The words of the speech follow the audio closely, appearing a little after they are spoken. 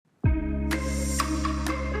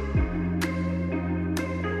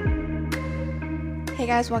Hey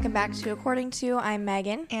guys, welcome back to According To. I'm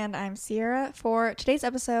Megan. And I'm Sierra. For today's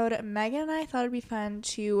episode, Megan and I thought it'd be fun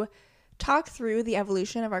to talk through the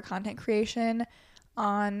evolution of our content creation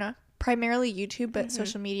on primarily YouTube, but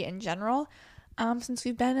social media in general. Since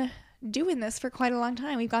we've been doing this for quite a long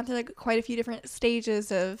time, we've gone through quite a few different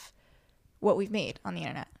stages of what we've made on the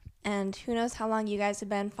internet. And who knows how long you guys have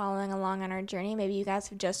been following along on our journey. Maybe you guys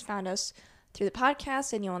have just found us through the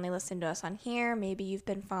podcast and you only listen to us on here. Maybe you've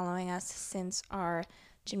been following us since our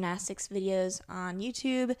gymnastics videos on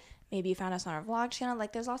YouTube. Maybe you found us on our vlog channel.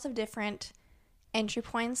 There's lots of different entry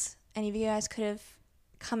points. Any of you guys could have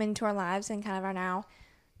come into our lives and kind of are now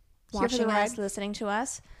watching us, listening to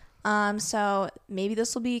us. So maybe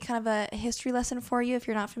this will be kind of a history lesson for you if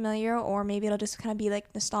you're not familiar, or maybe it'll just kind of be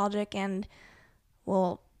nostalgic and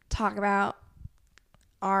we'll talk about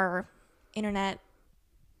our internet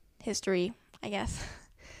history, I guess.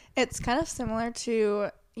 It's kind of similar to,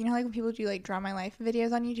 when people do Draw My Life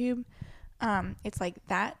videos on YouTube. It's like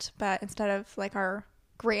that, but instead of our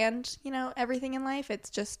grand, everything in life,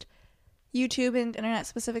 it's just YouTube and internet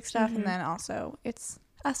specific stuff. And then also it's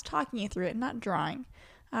us talking you through it, not drawing,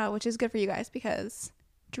 which is good for you guys because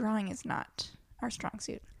drawing is not our strong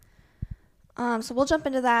suit. So we'll jump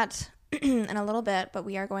into that in a little bit, but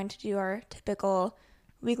we are going to do our typical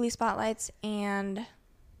weekly spotlights and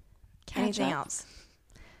anything else.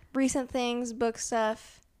 Recent things, book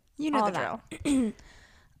stuff. You know the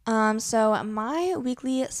drill. So my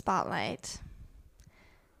weekly spotlight.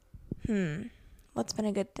 What's been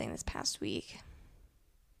a good thing this past week?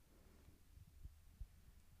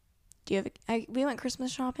 Do you have? We went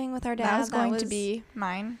Christmas shopping with our dad. That was going to be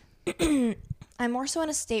mine. I'm more so in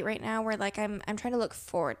a state right now where I'm trying to look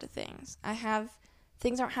forward to things.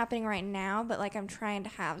 Things aren't happening right now, but I'm trying to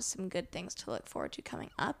have some good things to look forward to coming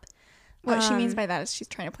up. What she means by that is she's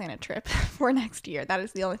trying to plan a trip for next year. That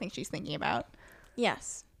is the only thing she's thinking about.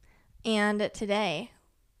 Yes. And today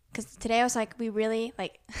I was we really,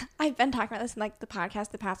 I've been talking about this in the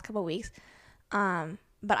podcast the past couple of weeks. But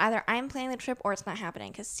either I'm planning the trip or it's not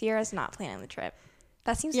happening because Sierra's not planning the trip.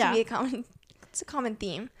 That seems to be a common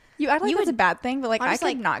theme. You act like it's a bad thing, but I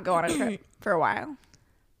could not go on a trip for a while.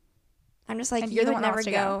 I'm just you would never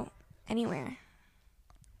go anywhere.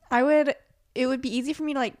 It would be easy for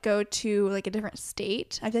me to go to a different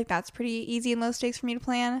state. I feel like that's pretty easy and low stakes for me to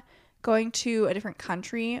plan. Going to a different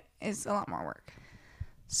country is a lot more work.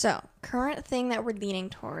 So, current thing that we're leaning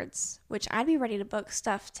towards, which I'd be ready to book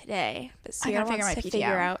stuff today, but Sierra wants to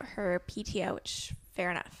figure out her PTO, which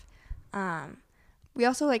fair enough. We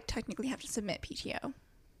also technically have to submit PTO.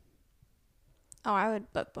 Oh, I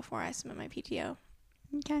would book before I submit my PTO.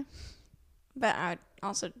 Okay. But I would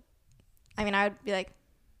also, I would be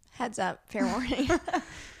heads up, fair warning. But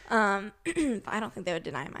I don't think they would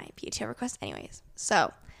deny my PTO request anyways.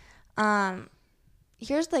 So,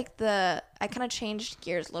 here's I kind of changed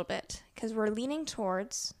gears a little bit because we're leaning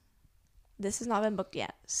towards, this has not been booked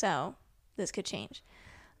yet, so this could change.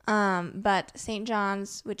 But St.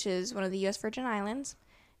 John's, which is one of the U.S. Virgin Islands,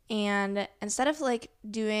 and instead of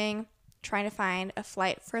trying to find a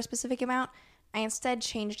flight for a specific amount, I instead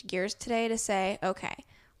changed gears today to say, okay,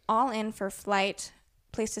 all in for flight,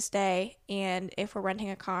 place to stay, and if we're renting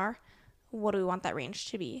a car, what do we want that range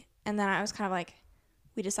to be? And then I was kind of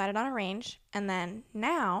we decided on a range, and then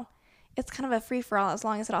now it's kind of a free-for-all as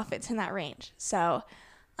long as it all fits in that range. So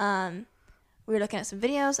we were looking at some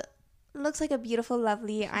videos. It looks like a beautiful,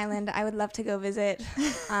 lovely island. I would love to go visit.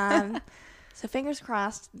 So fingers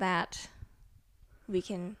crossed that we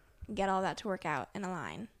can get all that to work out and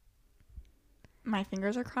align. My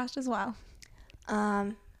fingers are crossed as well.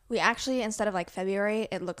 We actually, instead of February,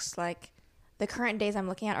 it looks like the current days I'm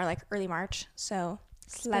looking at are early March, so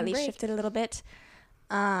slightly shifted a little bit.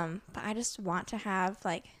 But I just want to have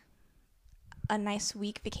a nice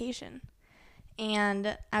week vacation.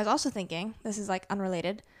 And I was also thinking, this is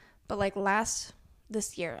unrelated, but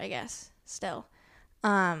this year, I guess, still,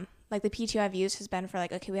 the PTO I've used has been for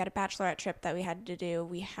okay, we had a bachelorette trip that we had to do.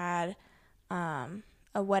 We had a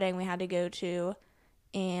wedding we had to go to,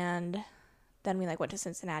 and then we went to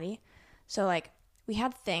Cincinnati. So we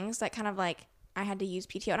had things that kind of I had to use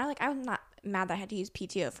PTO, and I'm not mad that I had to use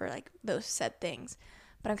PTO for those said things,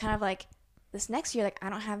 but I'm kind of this next year I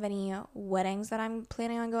don't have any weddings that I'm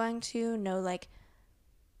planning on going to, no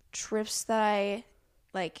trips that I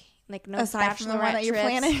no aside from the one that you're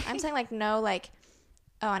planning. I'm saying no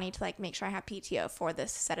oh, I need to make sure I have PTO for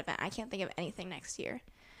this said event. I can't think of anything next year.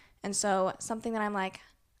 And so something that I'm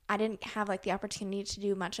I didn't have the opportunity to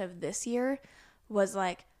do much of this year was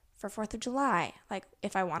for 4th of July,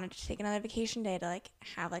 if I wanted to take another vacation day to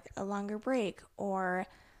have a longer break, or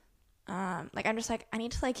I'm just I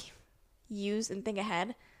need to use and think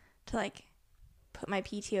ahead to like put my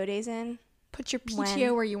PTO days in. Put your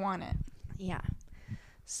PTO where you want it. Yeah.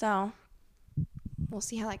 So we'll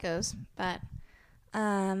see how that goes. But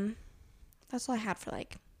that's all I had for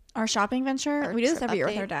like our shopping venture. We do this every year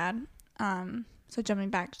with our update. dad. So jumping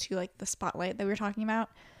back to like the spotlight that we were talking about.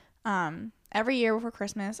 Every year before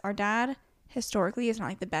Christmas, our dad historically is not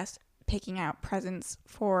like the best picking out presents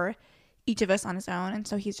for each of us on his own, and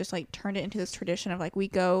so he's just like turned it into this tradition of like we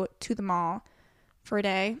go to the mall for a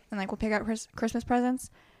day and like we'll pick out Christmas presents.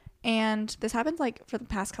 And this happens like for the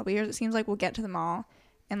past couple of years. It seems like we'll get to the mall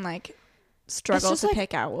and like struggle to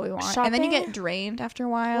pick out what we want, and then you get drained after a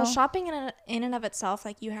while. Well, shopping in and of itself,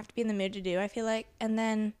 like you have to be in the mood to do, I feel like. And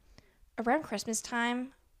then around Christmas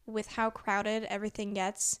time, with how crowded everything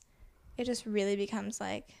gets, it just really becomes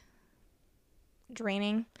like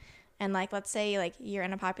draining. And like, let's say like you're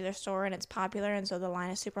in a popular store and it's popular, and so the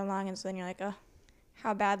line is super long, and so then you're like, oh,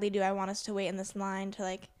 how badly do I want us to wait in this line to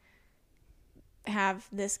like have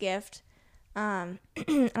this gift? And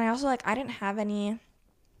I also like, I didn't have any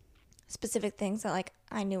specific things that like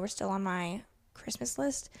I knew were still on my Christmas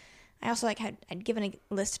list. I also like I'd given a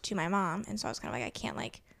list to my mom, and so I was kind of like, I can't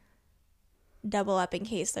like double up in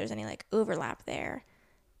case there's any like overlap there.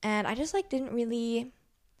 And I just like didn't really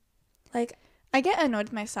like, I get annoyed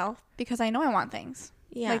with myself because I know I want things.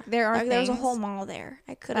 Yeah, like there was a whole mall there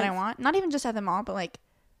I could that I want, not even just at the mall, but like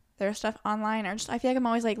there's stuff online, or just I feel like I'm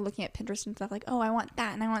always like looking at Pinterest and stuff like, oh, I want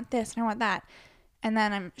that and I want this and I want that, and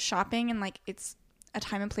then I'm shopping and like it's a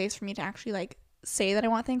time and place for me to actually like say that I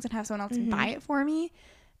want things and have someone else buy it for me,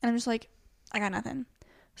 and I'm just like, I got nothing.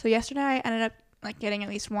 So yesterday I ended up like getting at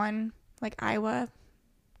least one like Iowa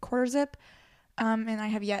quarter zip, and I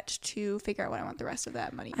have yet to figure out what I want the rest of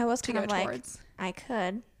that money I was to kind go of towards. like, I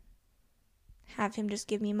could have him just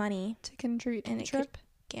give me money To contribute to the trip.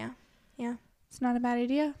 Yeah, It's not a bad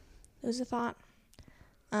idea. it was a thought.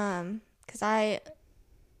 Because I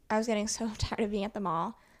was getting so tired of being at the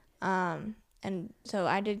mall. And so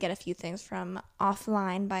I did get a few things from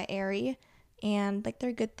Offline by Aerie, and like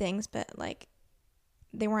they're good things, but like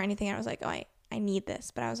they weren't anything I was like, oh, I need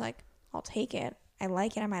this, but I was like, I'll take it. I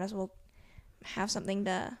like it. I might as well have something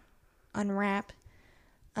to unwrap.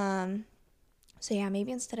 So yeah,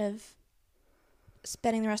 maybe instead of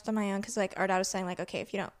spending the rest on my own, because like our dad was saying like, okay,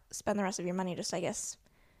 if you don't spend the rest of your money, just I guess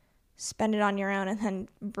spend it on your own and then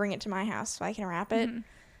bring it to my house so I can wrap it.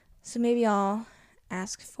 So maybe I'll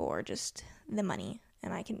ask for just the money,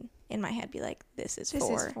 and I can in my head be like, this is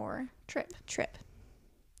for trip.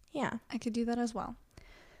 Yeah, I could do that as well.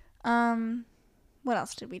 What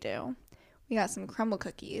else did we do? We got some crumble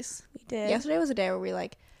cookies. we did. Yesterday was a day where we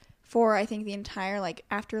like, for I think the entire like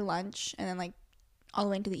after lunch and then like all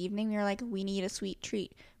the way into the evening, we were like, we need a sweet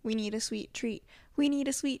treat. We need a sweet treat. We need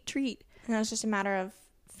a sweet treat. And it was just a matter of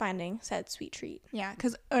finding said sweet treat. Yeah,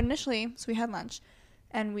 because initially, so we had lunch,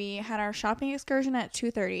 and we had our shopping excursion at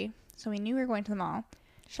 2:30, so we knew we were going to the mall.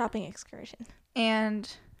 Shopping excursion. And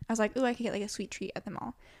I was like, ooh, I could get like a sweet treat at the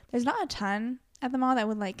mall. There's not a ton at the mall that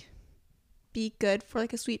would like be good for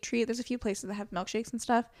like a sweet treat. There's a few places that have milkshakes and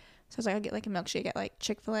stuff. So I was like, I'll get like a milkshake at like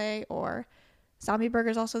Chick-fil-A, or Zombie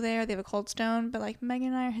Burger's also there. They have a Cold Stone, but like Megan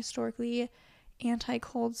and I are historically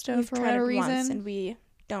anti-Cold Stone We've for tried whatever it reason. once, and we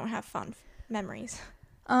don't have fun memories.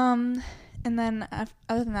 And then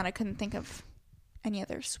other than that, I couldn't think of any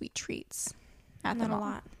other sweet treats at the Not mall. a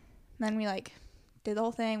lot. Then we like did the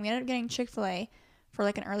whole thing. We ended up getting Chick-fil-A for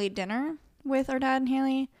like an early dinner with our dad and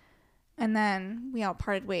Haley, and then we all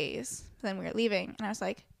parted ways. Then we were leaving, and I was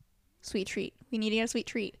like, sweet treat. We need to get a sweet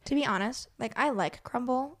treat. To be honest, like I like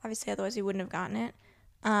crumble. Obviously, otherwise we wouldn't have gotten it.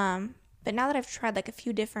 But now that I've tried like a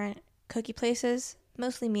few different cookie places,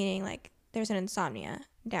 mostly meaning like there's an Insomnia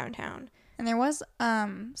downtown. And there was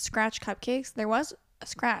Scratch cupcakes. There was a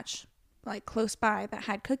Scratch like close by that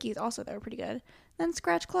had cookies also that were pretty good. Then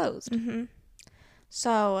Scratch closed.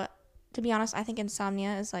 So, to be honest, I think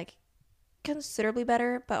Insomnia is like considerably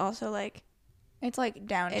better, but also like It's like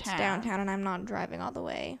downtown. it's downtown, and I'm not driving all the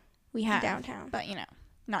way We have downtown. but you know,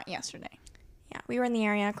 not yesterday. Yeah, we were in the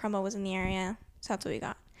area. Crumble was in the area, so that's what we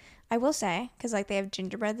got. I will say, because like they have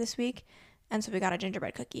gingerbread this week, and so we got a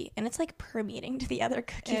gingerbread cookie, and it's like permeating to the other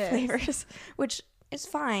cookie flavors, which is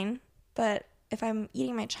fine. But if I'm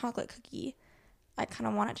eating my chocolate cookie, I kind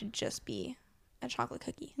of want it to just be a chocolate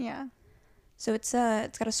cookie. Yeah. So it's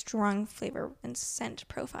got a strong flavor and scent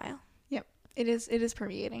profile. Yep. It is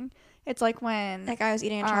permeating. It's like when Like I was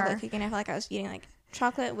eating a chocolate cookie, and I felt like I was eating like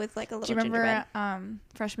chocolate with like a little do you remember gingerbread.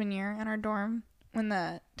 Freshman year in our dorm when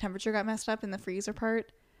the temperature got messed up in the freezer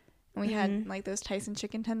part, and we had like those Tyson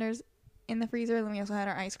chicken tenders in the freezer, and then we also had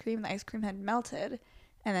our ice cream. The ice cream had melted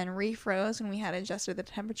and then refroze when we had adjusted the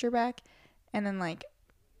temperature back, And then like,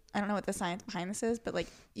 I don't know what the science behind this is, but like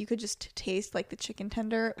you could just taste like the chicken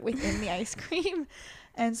tender within the ice cream.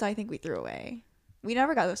 And so I think we threw away. We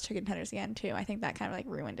never got those chicken tenders again too. I think that kind of like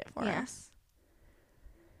ruined it for us.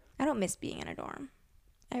 I don't miss being in a dorm.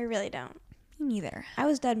 I really don't. Me neither. I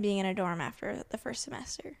was done being in a dorm after the first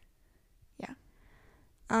semester. Yeah.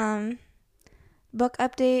 Book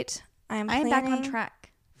update. I am back on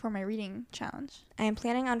track for my reading challenge. I am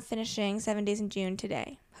planning on finishing 7 Days in June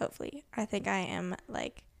today. Hopefully. I think I am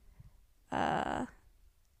like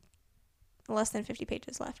less than 50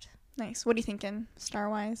 pages left. Nice. What are you thinking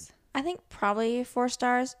star-wise? I think probably 4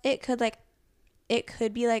 stars. It could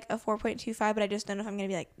be like a 4.25, but I just don't know if I'm going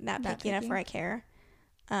to be like that picky enough where I care.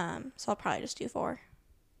 So I'll probably just do 4.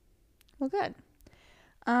 Well, good.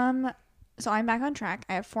 So I'm back on track.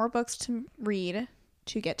 I have 4 books to read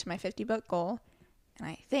to get to my 50 book goal. And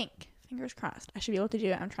I think, fingers crossed, I should be able to do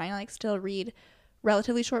it. I'm trying to like still read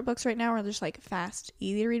relatively short books right now, or just like fast,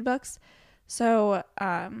 easy to read books. So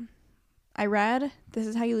I read This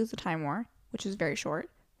Is How You Lose the Time War, which is very short,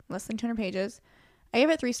 less than 200 pages. I gave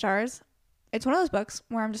it 3 stars. It's one of those books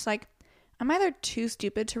where I'm just like, I'm either too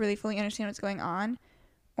stupid to really fully understand what's going on,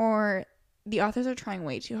 or the authors are trying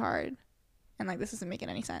way too hard, and like this isn't making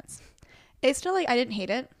any sense. It's still like, I didn't hate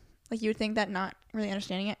it. Like you would think that not really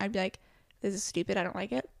understanding it, I'd be like, this is stupid, I don't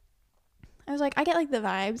like it. I was like, I get like the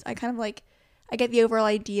vibes. I kind of like, I get the overall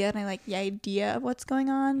idea, and I like the idea of what's going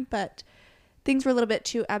on, but things were a little bit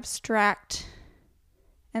too abstract,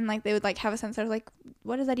 and like they would like have a sense of like,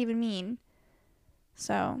 what does that even mean?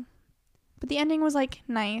 So, but the ending was like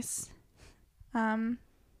nice.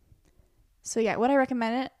 So yeah, would I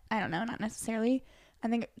recommend it? I don't know, not necessarily. I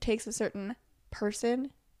think it takes a certain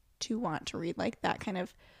person to want to read like that kind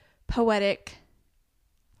of poetic,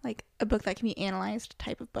 like a book that can be analyzed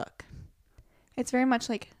type of book. It's very much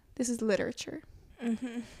like, this is literature.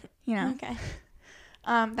 Mm-hmm. You know? Okay.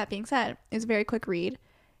 That being said, it was a very quick read,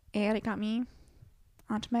 and it got me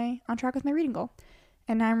on track with my reading goal.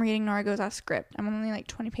 And now I'm reading Nora Goes Off Script. I'm only like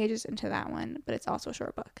 20 pages into that one, but it's also a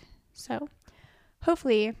short book. So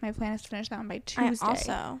hopefully my plan is to finish that one by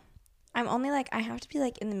Tuesday. I'm only like, I have to be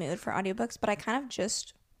like in the mood for audiobooks, but I kind of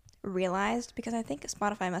just realized, because I think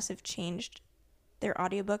Spotify must have changed their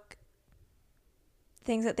audiobook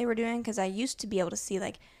things that they were doing, because I used to be able to see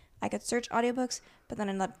like I could search audiobooks, but then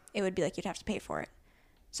it would be like you'd have to pay for it.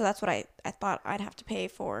 So that's what I thought I'd have to pay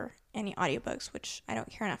for any audiobooks, which I don't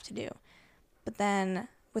care enough to do. But then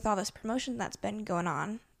with all this promotion that's been going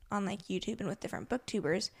on like YouTube and with different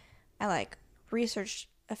booktubers, I like researched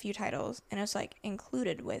a few titles, and it's like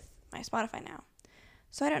included with my Spotify now.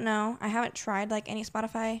 So I don't know. I haven't tried like any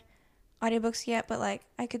Spotify audiobooks yet, but like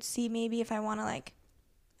I could see maybe if I want to like,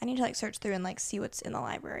 I need to like search through and like see what's in the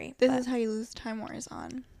library. This Is How You Lose Time War is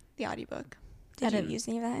on the audiobook. Did you use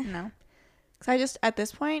any of that? No. Because I just, at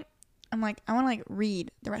this point, I'm like, I want to like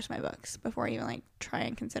read the rest of my books before I even like try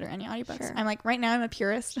and consider any audiobooks. Sure. I'm like, right now I'm a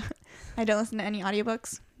purist. I don't listen to any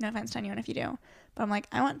audiobooks. No offense to anyone if you do. But I'm like,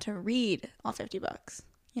 I want to read all 50 books.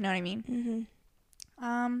 You know what I mean?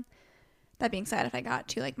 Mm-hmm. That being said, if I got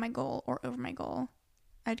to like my goal or over my goal,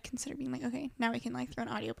 I'd consider being like, okay, now we can like throw an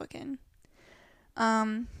audiobook in.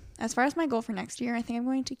 As far as my goal for next year, I think I'm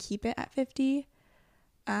going to keep it at 50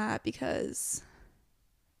 because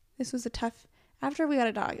this was a tough, after we got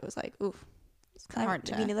a dog, it was like, oof, it's kind of hard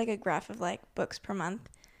to. We need like a graph of like books per month,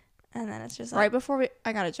 and then it's just like. Right before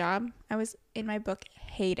I got a job, I was in my book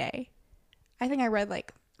heyday. I think I read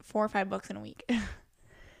like 4 or 5 books in a week.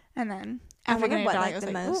 And then after getting a dog, I was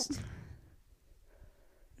like,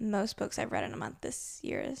 most books I've read in a month this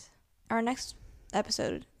year is. Our next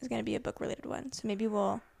episode is going to be a book related one, so maybe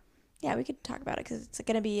we could talk about it, because it's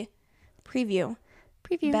going to be preview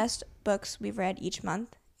best books we've read each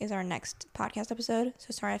month is our next podcast episode. So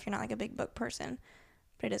sorry if you're not like a big book person,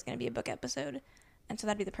 but it is going to be a book episode, and so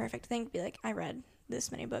that'd be the perfect thing to be like, I read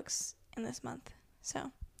this many books in this month.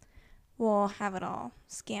 So we'll have it all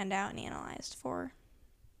scanned out and analyzed for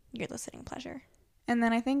your listening pleasure. And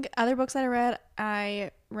then I think other books that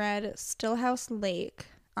I read Stillhouse Lake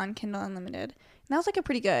on Kindle Unlimited. And that was like a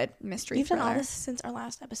pretty good mystery You've thriller. done all this since our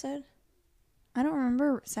last episode? I don't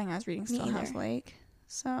remember saying I was reading Stillhouse Lake.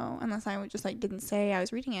 So, unless I just like didn't say I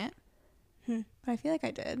was reading it. But I feel like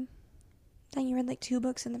I did. Dang, you read like 2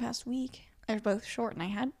 books in the past week. They're both short, and I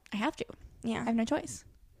have to. Yeah. I have no choice.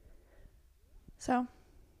 So,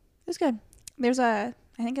 it was good. I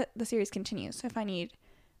think the series continues, so if I need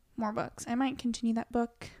more books, I might continue that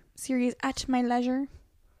book series at my leisure.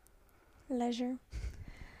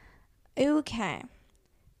 Okay.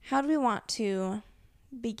 How do we want to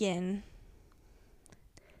begin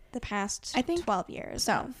the past 12 years?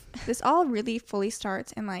 So, this all really fully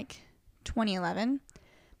starts in like 2011.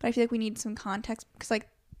 But I feel like we need some context because, like,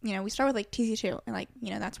 you know, we start with like TC2 and like,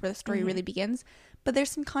 you know, that's where the story really begins. But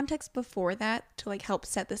there's some context before that to like help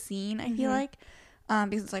set the scene, I feel like.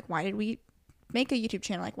 Because it's like, why did we make a YouTube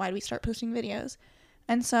channel? Like, why did we start posting videos?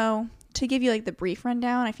 And so to give you like the brief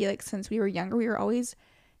rundown, I feel like since we were younger, we were always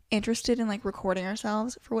interested in like recording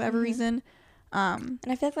ourselves for whatever reason. And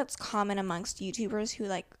I feel like that's common amongst YouTubers who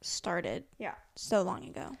like started so long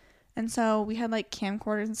ago. And so we had like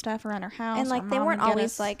camcorders and stuff around our house. And like they weren't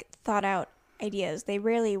always like thought out ideas. They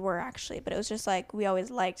rarely were actually, but it was just like we always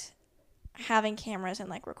liked having cameras and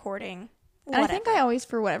like recording. And I think I always,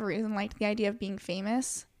 for whatever reason, liked the idea of being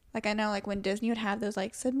famous. Like I know like when Disney would have those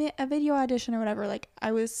like submit a video audition or whatever, like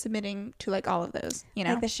I was submitting to like all of those, you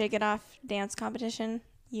know. Like the Shake It Off dance competition.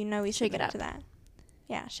 You know we Shake It Up to that.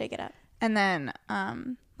 Yeah, Shake It Up. And then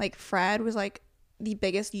like Fred was like the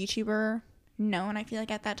biggest YouTuber known, I feel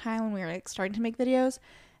like, at that time when we were like starting to make videos.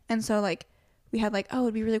 And so like we had like, oh,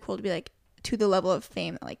 it'd be really cool to be like to the level of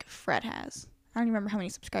fame that like Fred has. I don't even remember how many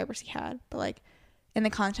subscribers he had, but like in the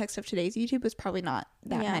context of today's YouTube, it was probably not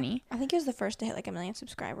that many. I think he was the first to hit like 1 million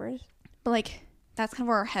subscribers. But like that's kind of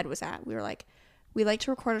where our head was at. We were like, we like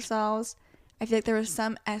to record ourselves. I feel like there was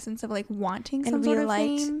some essence of like wanting some sort of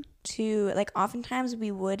fame. To like oftentimes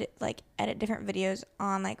we would like edit different videos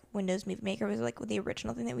on like Windows Movie Maker was like the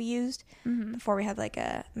original thing that we used before we had like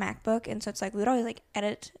a MacBook, and so it's like we would always like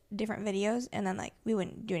edit different videos and then like we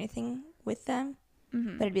wouldn't do anything with them,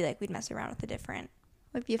 but it'd be like we'd mess around with the different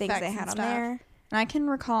like the things they had on there. And I can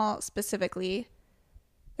recall specifically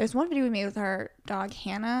there's one video we made with our dog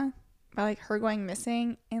Hannah about like her going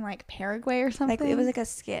missing in like Paraguay or something. Like it was like a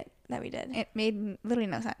skit that we did. It made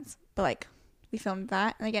literally no sense, but like we filmed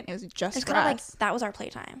that, and again it was just it's for kind of us. like that was our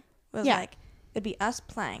playtime. It was like it'd be us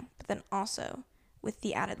playing, but then also with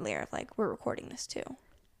the added layer of like we're recording this too.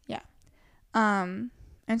 Yeah. And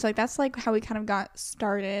so like that's like how we kind of got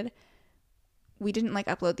started. We didn't like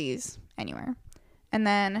upload these anywhere. And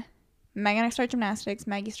then Meg and I start gymnastics.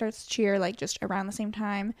 Maggie starts cheer like just around the same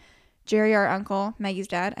time. Jerry, our uncle, Maggie's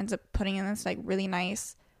dad, ends up putting in this like really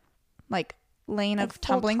nice like lane Like of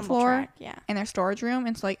tumbling floor track, in their storage room.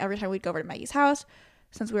 And so like every time we'd go over to Maggie's house,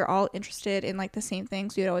 since we were all interested in like the same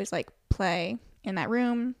things, we would always like play in that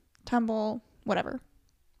room, tumble, whatever.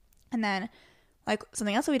 And then like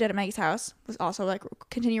something else that we did at Maggie's house was also like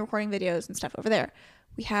continue recording videos and stuff over there.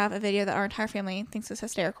 We have a video that our entire family thinks is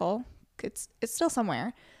hysterical. It's still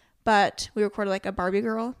somewhere, but we recorded like a Barbie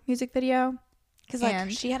girl music video because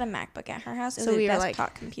like she had a MacBook at her house. It was so a we were desktop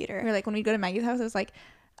like computer. We were like when we go to Maggie's house, it was like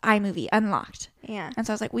iMovie unlocked. Yeah. And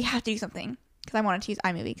so I was like, we have to do something because I wanted to use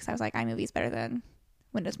iMovie because I was like, iMovie is better than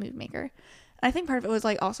Windows Movie Maker. And I think part of it was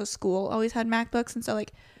like also school always had MacBooks, and so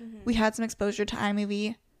like we had some exposure to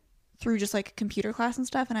iMovie through just like computer class and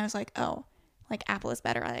stuff. And I was like, oh, like Apple is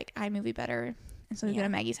better. I like iMovie better. And so we go to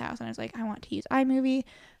Maggie's house, and I was like, I want to use iMovie,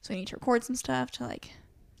 so we need to record some stuff to like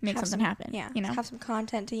make something happen. Yeah, you know, have some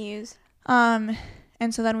content to use. And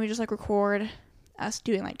so then we just like record us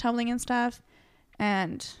doing like tumbling and stuff,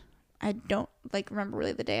 and I don't like remember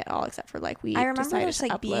really the day at all, except for like I remember just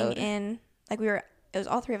like being in like it was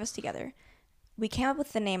all three of us together. We came up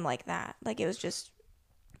with the name like that. Like it was just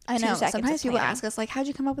I know sometimes people ask us like, how'd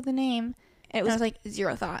you come up with the name? And I was like,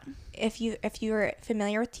 zero thought. If you're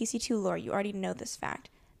familiar with TC2 lore, you already know this fact.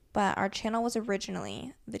 But our channel was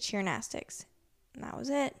originally the Cheernastics. And that was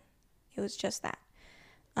it. It was just that.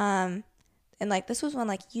 And like this was when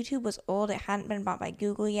like YouTube was old. It hadn't been bought by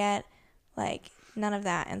Google yet. Like none of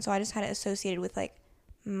that. And so I just had it associated with like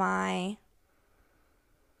my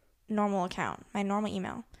normal account, my normal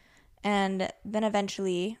email. And then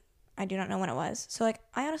eventually, I do not know when it was. So like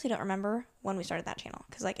I honestly don't remember when we started that channel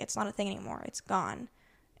because like it's not a thing anymore. It's gone.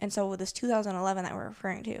 And so with this 2011 that we're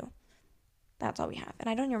referring to, that's all we have. And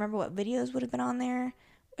I don't even remember what videos would have been on there,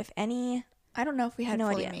 if any. I don't know if we had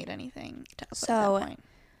fully made anything to upload at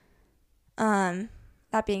that point.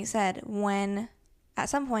 That being said, when at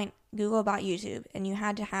some point Google bought YouTube and you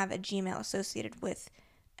had to have a Gmail associated with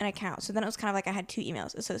an account. So then it was kind of like I had two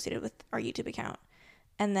emails associated with our YouTube account.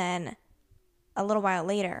 And then a little while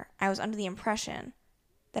later, I was under the impression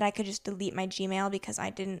that I could just delete my Gmail because I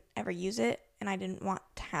didn't ever use it and I didn't want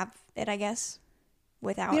to have it, I guess,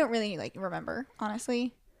 without. We don't really like remember,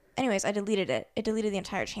 honestly. Anyways, I deleted it. It deleted the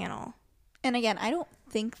entire channel. And again, I don't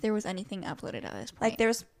think there was anything uploaded at this point.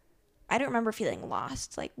 Like I don't remember feeling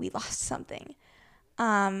lost. Like we lost something.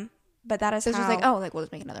 But that is so it's how. Just like, oh, like we'll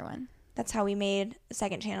just make another one. That's how we made the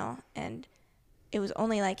second channel, and it was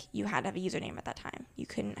only like you had to have a username at that time. You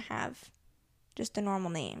couldn't have just a normal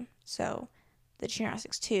name. So the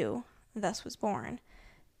Cheernastics 2 thus was born.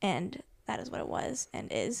 And that is what it was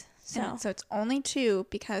and is. So it's only 2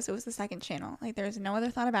 because it was the second channel. Like, there's no other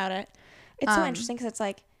thought about it. It's so interesting because it's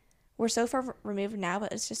like we're so far removed now,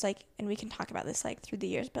 but it's just like, and we can talk about this like through the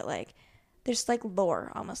years, but like there's like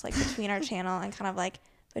lore almost like between our channel and kind of like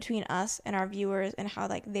between us and our viewers and how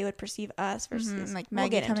like they would perceive us versus like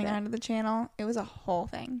Maggie coming onto the channel. It was a whole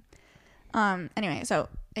thing. Anyway, so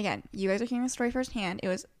again, you guys are hearing the story firsthand. It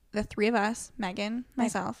was the 3 of us, Megan,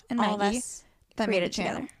 myself, and all Maggie, of us that made a created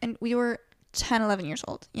channel. together. And we were 10, 11 years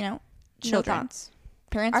old, you know, children. No thoughts.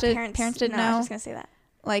 Parents didn't No, know. I was just gonna say that.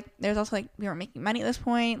 Like, there's also like, we weren't making money at this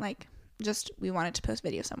point. Like, just, we wanted to post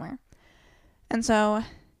videos somewhere. And so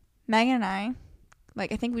Megan and I,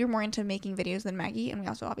 like, I think we were more into making videos than Maggie, and we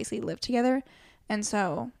also obviously lived together. And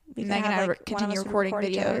so Megan and I would continue recording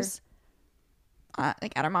videos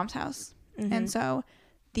like at our mom's house. Mm-hmm. And so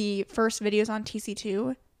the first videos on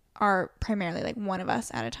TC2 are primarily like one of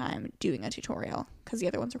us at a time doing a tutorial because the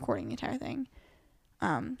other one's recording the entire thing.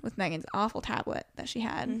 With Megan's awful tablet that she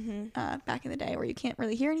had back in the day where you can't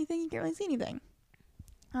really hear anything, you can't really see anything.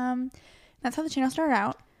 That's how the channel started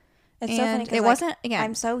out. It's so funny because it wasn't, again,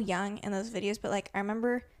 I'm so young in those videos, but like I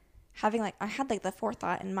remember having like, I had like the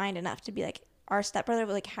forethought in mind enough to be like, our stepbrother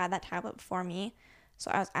like had that tablet before me, so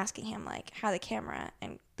I was asking him like how the camera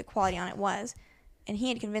and the quality on it was, and he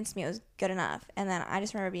had convinced me it was good enough. And then I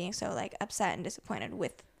just remember being so like upset and disappointed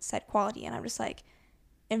with said quality, and I'm just like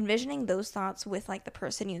envisioning those thoughts with like the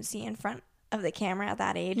person you'd see in front of the camera at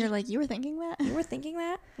that age. You're like, you were thinking that? You were thinking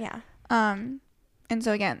that? Yeah. And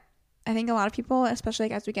so again, I think a lot of people, especially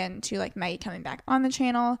like as we get into like Maggie coming back on the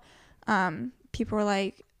channel, people were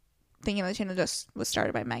like thinking the channel just was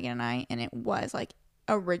started by Megan and I, and it was like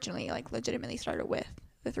originally like legitimately started with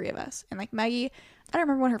the 3 of us. And like Maggie, I don't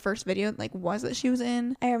remember what her first video like was that she was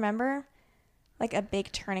in. I remember like a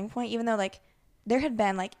big turning point, even though like there had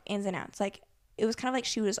been like ins and outs. Like it was kind of like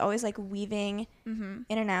she was always like weaving in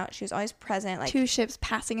and out. She was always present. Like 2 ships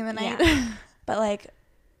passing in the night. Yeah. But like,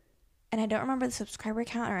 and I don't remember the subscriber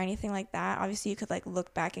count or anything like that. Obviously you could like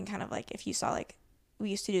look back and kind of like, if you saw like, we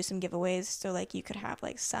used to do some giveaways, so like you could have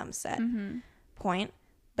like some set point.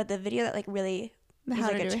 But the video that like really was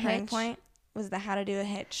like a turning point was the how to do a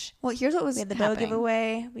hitch. Well, here's what was we had the happening. bow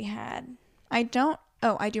giveaway. We had I do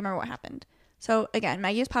remember what happened. So again,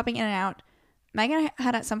 Maggie was popping in and out. Megan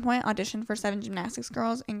had at some point auditioned for 7 Gymnastics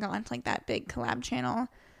Girls and got into like that big collab channel,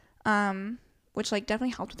 which like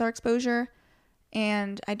definitely helped with our exposure.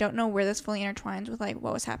 And I don't know where this fully intertwines with like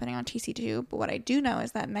what was happening on TC2, but what I do know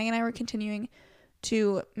is that Megan and I were continuing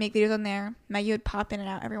to make videos on there. Maggie would pop in and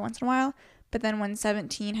out every once in a while, but then when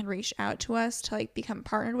 17 had reached out to us to like become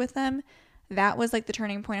partnered with them, that was like the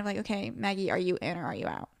turning point of like, okay, Maggie, are you in or are you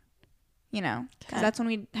out? You know, because that's when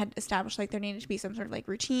we had established like there needed to be some sort of like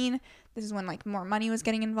routine. This is when like more money was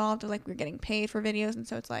getting involved, like we were getting paid for videos, and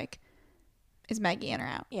so it's like, is Maggie in or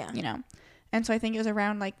out? Yeah, you know. And so I think it was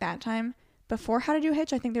around like that time. Before How to Do a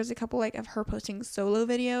Hitch, I think there's a couple like of her posting solo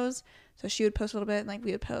videos. So she would post a little bit and like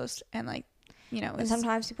we would post, and like, you know, and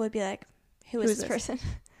sometimes people would be like, who is this person?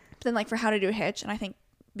 But then like for How to Do a Hitch, and I think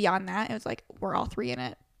beyond that it was like we're all 3 in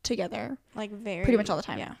it together, like pretty much all the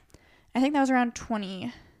time. Yeah, I think that was around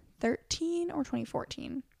 2013 or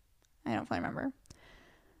 2014. I don't fully remember.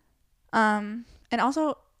 And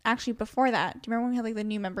also actually before that, do you remember when we had like the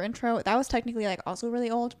new member intro? That was technically like also really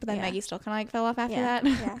old, but then Maggie still kind of like fell off after that.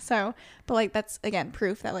 Yeah. So, but like that's again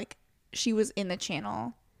proof that like she was in the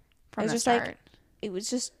channel from the start. Like,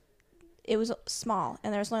 it was small,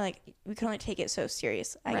 and there was only like, we could only take it so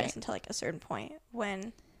serious, I guess, until like a certain point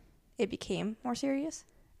when it became more serious.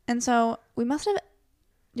 And so we must have,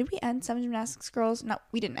 did we end 7 Gymnastics Girls? No,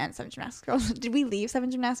 we didn't end 7 Gymnastics Girls. Did we leave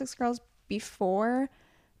 7 Gymnastics Girls before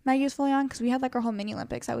Maggie was fully on? Because we had like our whole mini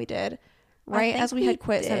Olympics that we did right as we had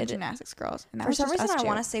quit 7 Gymnastics Girls. And that for some reason I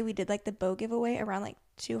want to say we did like the bow giveaway around like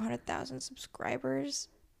 200,000 subscribers.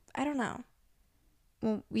 I don't know.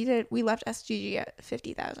 Well, we left SGG at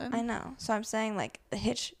 50,000. I know. So I'm saying like the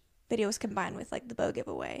hitch video was combined with like the bow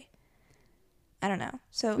giveaway. I don't know.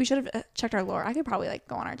 So we should have checked our lore. I could probably like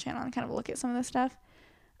go on our channel and kind of look at some of this stuff.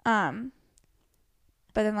 But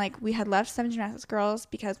then like we had left 7 Gymnastics Girls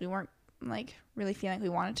because we weren't like really feeling like we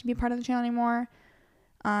wanted to be part of the channel anymore.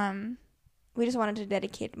 We just wanted to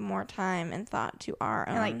dedicate more time and thought to our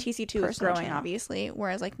own. And like TC2 was growing channel, obviously,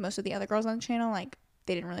 whereas like most of the other girls on the channel, like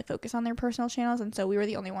they didn't really focus on their personal channels, and so we were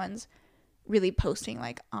the only ones really posting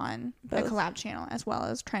like on the collab channel as well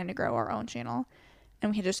as trying to grow our own channel. And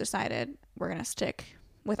we had just decided we're gonna stick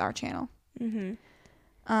with our channel.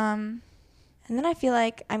 And then I feel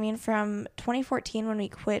like, I mean, from 2014 when we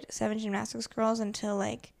quit 7 Gymnastics Girls until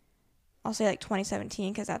like, I'll say like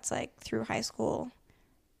 2017, because that's like through high school,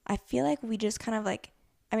 I feel like we just kind of like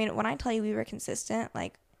I mean, when I tell you we were consistent,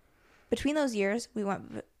 like between those years,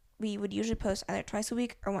 we would usually post either twice a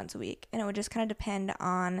week or once a week, and it would just kind of depend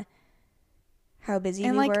on how busy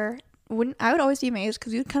we were. I would always be amazed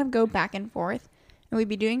because we would kind of go back and forth, and we'd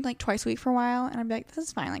be doing like twice a week for a while, and I'd be like, this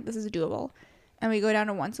is fine, like this is doable, and we go down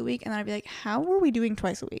to once a week, and then I'd be like, how were we doing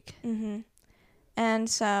twice a week? Mm-hmm. And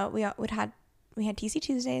so we had TC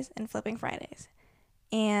Tuesdays and Flipping Fridays,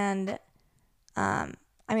 and I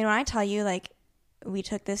mean, when I tell you, like, we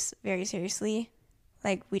took this very seriously,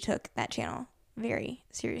 like we took that channel very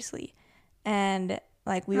seriously, and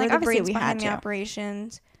like we were the brains behind the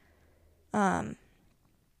operations.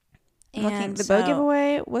 And the bow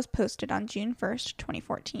giveaway was posted on June 1st,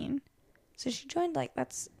 2014. So she joined, like,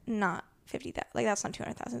 that's not 50,000, like that's not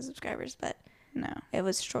 200,000 subscribers, but no, it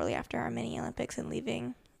was shortly after our mini Olympics and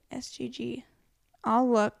leaving SGG. I'll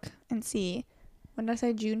look and see. When did I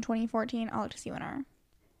say June 2014? I'll look to see when our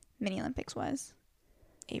mini Olympics was.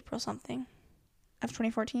 April something of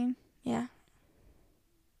 2014. Yeah.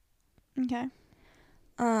 Okay.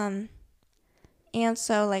 And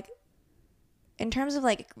so, like, in terms of,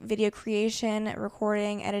 like, video creation,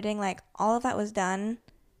 recording, editing, like, all of that was done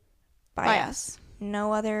by us.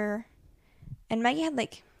 No other... And Maggie had,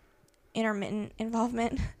 like, intermittent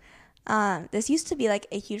involvement. This used to be, like,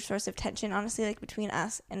 a huge source of tension, honestly, like, between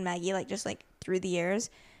us and Maggie, like, just, like, through the years.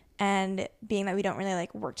 And being that we don't really,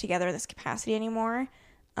 like, work together in this capacity anymore,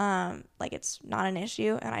 like, it's not an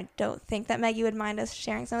issue. And I don't think that Maggie would mind us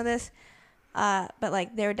sharing some of this. But,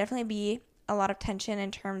 like, there would definitely be a lot of tension in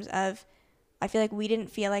terms of... I feel like we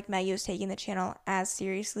didn't feel like Maggie was taking the channel as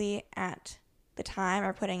seriously at the time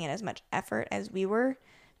or putting in as much effort as we were,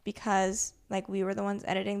 because like we were the ones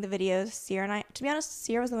editing the videos. Sierra and I, to be honest,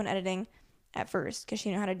 Sierra was the one editing at first because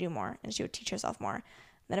she knew how to do more and she would teach herself more. And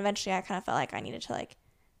then eventually I kind of felt like I needed to like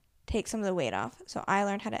take some of the weight off. So I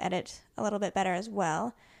learned how to edit a little bit better as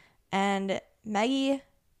well. And Maggie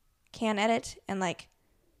can edit and like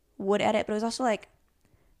would edit, but it was also like,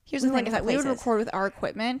 here's the thing is that we would record with our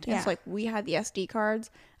equipment, and so like we had the SD cards.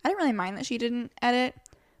 I didn't really mind that she didn't edit,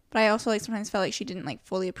 but I also like sometimes felt like she didn't like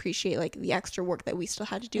fully appreciate like the extra work that we still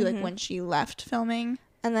had to do like when she left filming.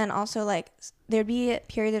 And then also like there'd be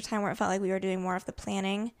periods of time where it felt like we were doing more of the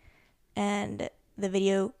planning and the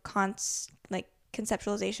video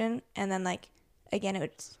conceptualization, and then like again it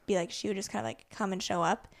would be like she would just kind of like come and show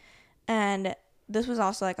up. And this was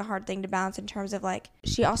also like a hard thing to balance in terms of like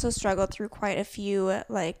she also struggled through quite a few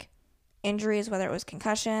like injuries, whether it was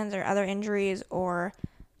concussions or other injuries, or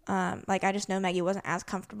like I just know Maggie wasn't as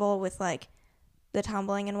comfortable with like the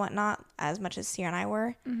tumbling and whatnot as much as Sierra and I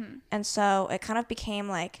were. And so it kind of became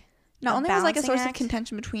like not only was like a source of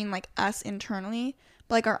contention between like us internally,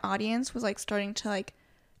 but like our audience was like starting to like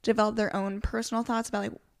develop their own personal thoughts about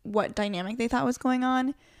like what dynamic they thought was going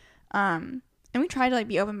on. And we tried to like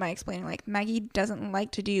be open by explaining like Maggie doesn't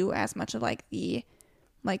like to do as much of like the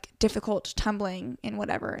like difficult tumbling and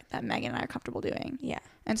whatever that Megan and I are comfortable doing. Yeah.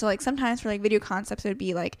 And so like sometimes for like video concepts it would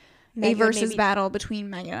be like Maggie a versus battle between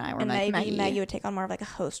Megan and I, or like maybe Maggie would take on more of like a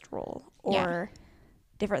host role or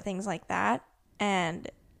different things like that. And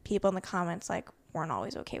people in the comments like weren't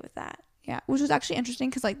always okay with that. Yeah, which was actually interesting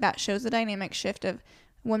because like that shows the dynamic shift of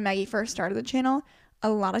when Maggie first started the channel. A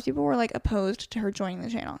lot of people were like opposed to her joining the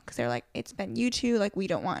channel because they're like, it's been you two, like we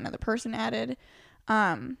don't want another person added.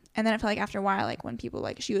 And then I felt like after a while, like when people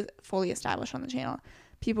like she was fully established on the channel,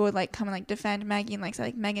 people would like come and like defend Maggie and like say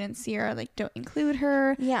like Megan and Sierra like don't include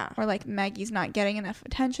her, or like Maggie's not getting enough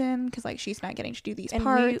attention because like she's not getting to do these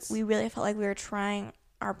parts. We really felt like we were trying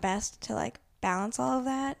our best to like balance all of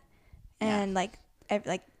that, and like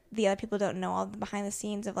the other people don't know all the behind the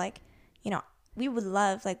scenes of like, you know, we would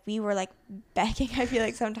love, like, we were, like, begging, I feel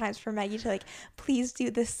like, sometimes for Maggie to, like, please do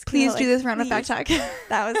this. Please do this round of fact talk.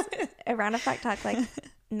 That was a round of fact talk. Like,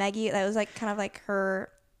 Maggie, that was, like, kind of, like, her,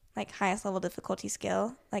 like, highest level difficulty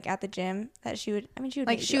skill, like, at the gym that she would, I mean, she would,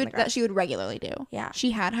 like, she would regularly do. Yeah.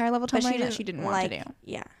 She had higher level tumbling that she didn't want to do.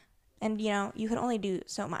 Yeah. And, you know, you could only do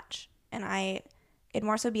so much. And it'd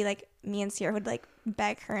more so be, like, me and Sierra would, like,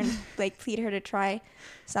 beg her and, like, plead her to try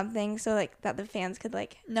something so, like, that the fans could,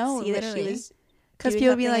 like, see literally. that she was. Because people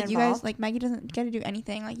would be like, you guys, like, Maggie doesn't get to do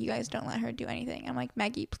anything. Like, you guys don't let her do anything. I'm like,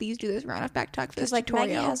 Maggie, please do this round of back talk for this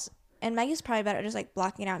tutorial. Maggie's probably better at just, like,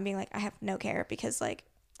 blocking it out and being like, I have no care. Because, like,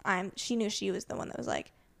 she knew she was the one that was,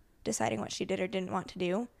 like, deciding what she did or didn't want to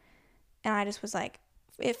do. And I just was like,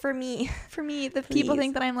 for me, the people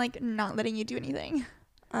think that I'm, like, not letting you do anything.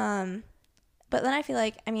 But then I feel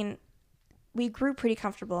like, I mean, we grew pretty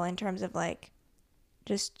comfortable in terms of, like,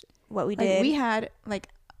 just what we did. We had, like,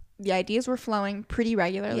 the ideas were flowing pretty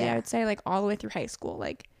regularly, I would say, like, all the way through high school.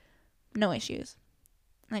 Like, no issues.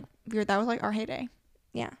 Like, that was, like, our heyday.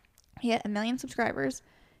 Yeah. We hit 1 million subscribers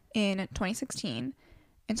in 2016.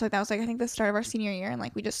 And so that was like, I think, the start of our senior year. And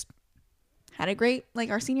like, we just had a great, like,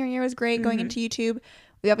 our senior year was great going into YouTube.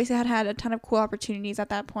 We obviously had a ton of cool opportunities at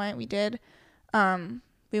that point. We did.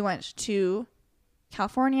 We went to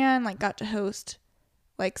California and like got to host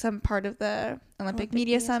like some part of the Olympic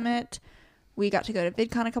Media Summit. We got to go to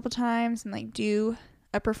VidCon a couple times and like do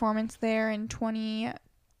a performance there in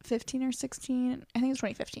 2015 or 16. I think it was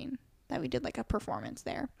 2015 that we did like a performance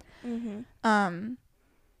there.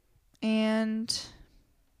 And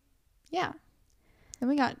yeah, then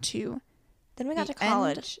we got to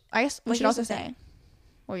college. I guess we should also say,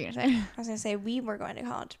 what were you gonna say? I was gonna say we were going to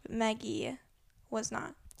college, but Maggie was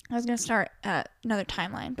not. I was gonna start at another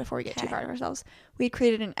timeline before we get too far of ourselves. We had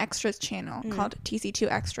created an extras channel called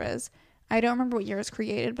TC2 Extras. I don't remember what year it was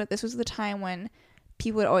created, but this was the time when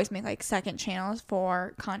people would always make like second channels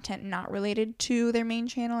for content not related to their main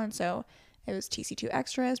channel, and so it was TC2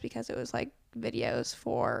 Extras because it was like videos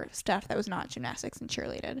for stuff that was not gymnastics and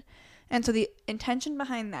cheerleaded. And so the intention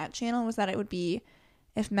behind that channel was that it would be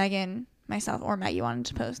if Megan, myself, or Maggie wanted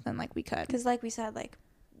to post, then like we could. Because like we said, like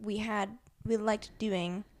we liked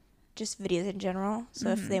doing just videos in general. So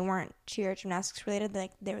if they weren't cheer or gymnastics related,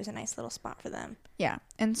 like there was a nice little spot for them. Yeah.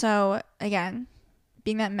 And so again,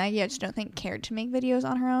 being that Maggie, I just don't think cared to make videos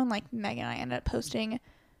on her own. Like Megan and I ended up posting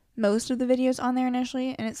most of the videos on there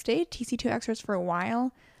initially, and it stayed TC2 Extras for a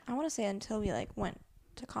while. I want to say until we like went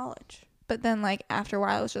to college. But then like after a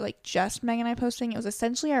while it was like just Megan and I posting. It was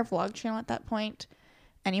essentially our vlog channel at that point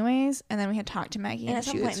anyways, and then we had talked to Maggie and at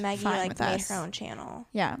some point Maggie like made her own channel.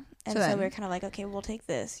 Yeah. And so we were kind of like, okay, we'll take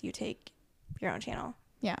this, you take your own channel.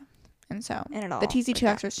 Yeah. And so and the TC2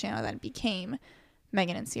 Extras channel then became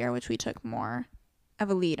Megan and Sierra, which we took more of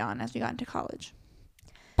a lead on as we got into college.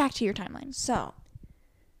 Back to your timeline. So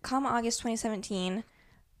come August 2017,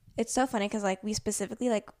 it's so funny because like we specifically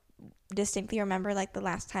like distinctly remember like the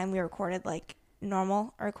last time we recorded like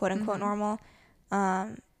normal or quote unquote normal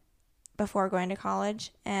before going to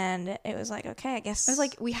college, and it was like, okay, I guess it was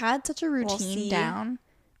like we had such a routine down.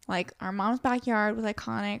 Like our mom's backyard was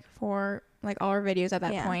iconic for like all our videos at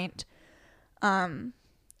that point. And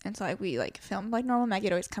so like we like filmed like normal. Maggie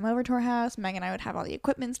would always come over to our house. Meg and I would have all the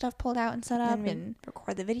equipment stuff pulled out and set up and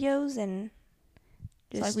record the videos, and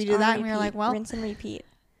just so, like we did that repeat, and we were like, well, rinse and repeat.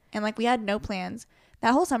 And like we had no plans.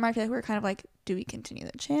 That whole summer I feel like we were kind of like, do we continue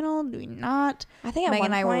the channel? Do we not? I think at Meg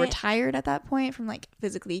and I point, were retired at that point from like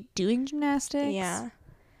physically doing gymnastics. Yeah.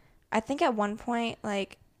 I think at one point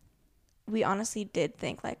like we honestly did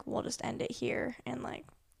think like we'll just end it here and like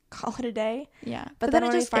call it a day. Yeah. But then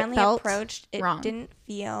when we finally approached, it didn't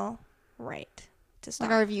feel right to stop.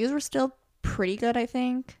 Like our views were still pretty good, I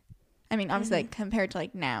think. I mean, obviously like compared to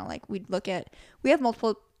like now, like we have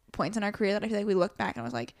multiple points in our career that I feel like we look back and I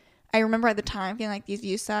was like, I remember at the time feeling like these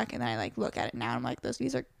views suck, and then I like look at it now and I'm like, those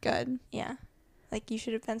views are good. Yeah. Like you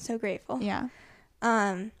should have been so grateful. Yeah.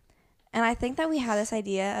 And I think that we had this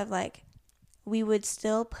idea of like we would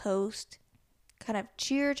still post kind of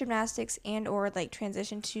cheer, gymnastics, and or like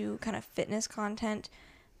transition to kind of fitness content,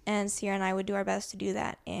 and Sierra and I would do our best to do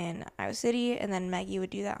that in Iowa City, and then Maggie would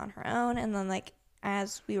do that on her own, and then like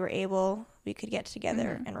as we were able, we could get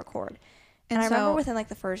together and record. And I remember within like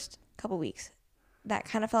the first couple weeks that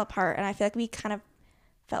kind of fell apart, and I feel like we kind of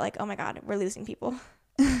felt like, oh my god, we're losing people.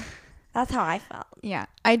 That's how I felt. Yeah,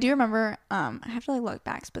 I do remember. I have to like look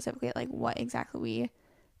back specifically at like what exactly we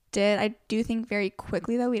did. I do think very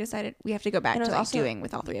quickly though we decided we have to go back to like also, doing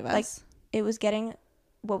with all three of us. Like it was getting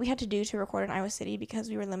what we had to do to record in Iowa City because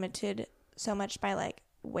we were limited so much by like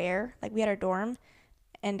where, like we had our dorm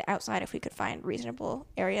and outside if we could find reasonable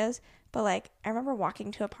areas. But like I remember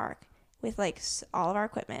walking to a park with like all of our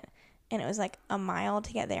equipment, and it was like a mile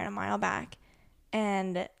to get there and a mile back,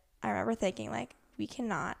 and I remember thinking like we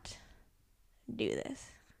cannot do this.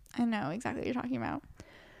 I know exactly what you're talking about.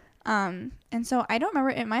 And so I don't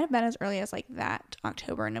remember, it might have been as early as like that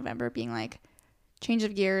October and November being like change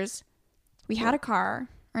of gears. We had a car,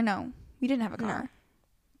 or no, we didn't have a car,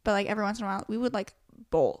 but like every once in a while we would like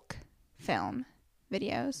bulk film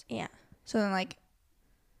videos. Yeah. So then like,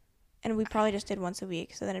 and we probably just did once a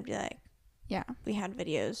week. So then it'd be like, yeah, we had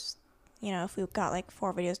videos, you know, if we got like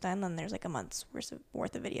 4 videos done, then there's like a month's worth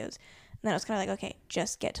of videos. And then it was kind of like, okay,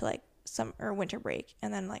 just get to like winter break,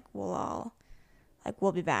 and then like we'll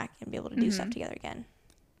be back and be able to do stuff together again.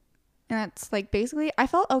 And that's like basically I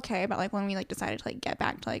felt okay about like when we like decided to like get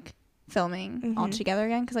back to like filming all together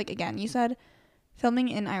again, because like again you said filming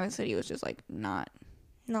in Iowa City was just like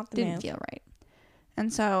didn't feel right,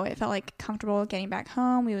 and so it felt like comfortable getting back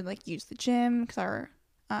home. We would like use the gym because our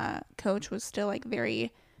coach was still like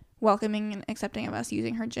very welcoming and accepting of us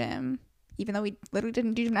using her gym even though we literally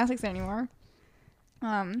didn't do gymnastics anymore.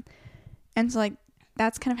 And so like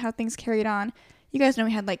that's kind of how things carried on. You guys know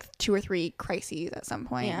we had like 2 or 3 crises at some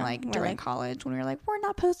point, like during college, when we were like, we're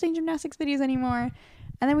not posting gymnastics videos anymore.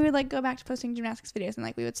 And then we would like go back to posting gymnastics videos and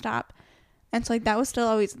like we would stop. And so like that was still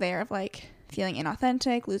always there, of like feeling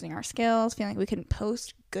inauthentic, losing our skills, feeling like we couldn't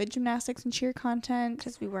post good gymnastics and cheer content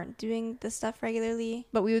because we weren't doing this stuff regularly.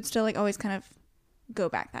 But we would still like always kind of go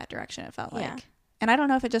back that direction, it felt like. And I don't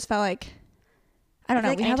know if it just felt like, I don't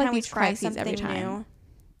know, we had like these crises every time. New,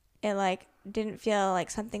 it like didn't feel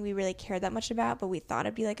like something we really cared that much about, but we thought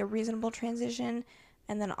it'd be like a reasonable transition.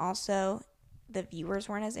 And then also the viewers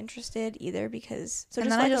weren't as interested either, because so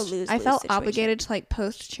just like a lose-lose I felt situation. Obligated to like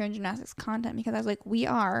post cheer and gymnastics content, because I was like, we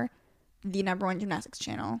are the #1 gymnastics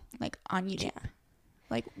channel like on YouTube.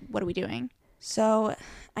 Like, what are we doing? So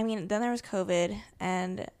I mean, then there was COVID,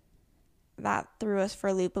 and that threw us for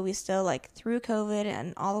a loop, but we still like through COVID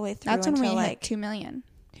and all the way through. That's when we like hit 2 million.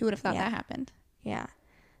 Who would have thought that happened? Yeah.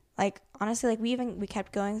 Like honestly, like we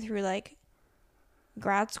kept going through like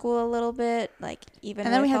grad school a little bit, like even,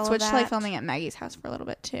 and then we had switched to like filming at Maggie's house for a little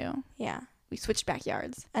bit too. Yeah, we switched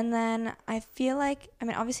backyards. And then I feel like, I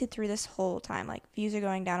mean, obviously through this whole time, like views are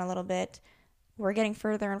going down a little bit. We're getting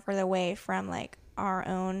further and further away from like our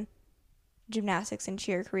own gymnastics and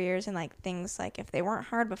cheer careers, and like things like if they weren't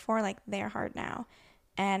hard before, like they're hard now.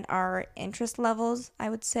 And our interest levels, I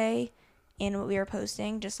would say, in what we were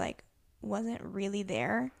posting just like wasn't really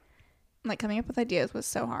there. Like coming up with ideas was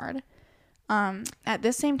so hard. At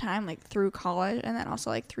this same time, like through college and then also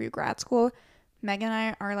like through grad school, Megan and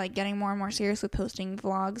I are like getting more and more serious with posting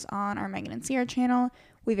vlogs on our Megan and Sierra channel.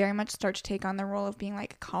 We very much start to take on the role of being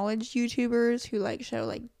like college YouTubers who like show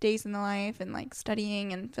like days in the life and like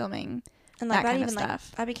studying and filming and like that kind of stuff.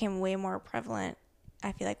 Like, that became way more prevalent,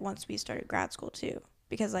 I feel like, once we started grad school too,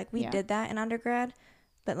 because like we did that in undergrad,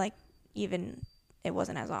 but like even it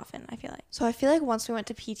wasn't as often, I feel like. So I feel like once we went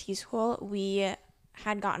to PT school, we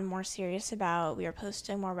had gotten more serious about, we were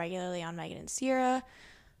posting more regularly on Megan and Sierra.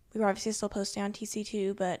 We were obviously still posting on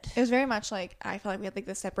TC2, but it was very much like, I felt like we had like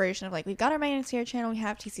this separation of like, we've got our Megan and Sierra channel, we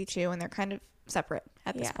have TC2, and they're kind of separate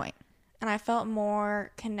at this point. And I felt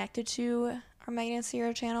more connected to our Megan and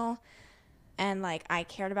Sierra channel, and like I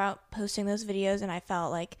cared about posting those videos, and I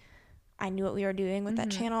felt like I knew what we were doing with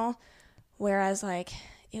that channel, whereas like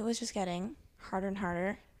it was just getting harder and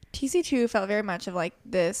harder. TC2 felt very much of like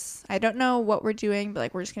this, I don't know what we're doing, but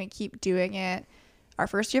like we're just going to keep doing it. Our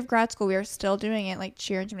first year of grad school, we were still doing it, like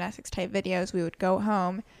cheer and gymnastics type videos. We would go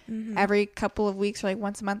home every couple of weeks or like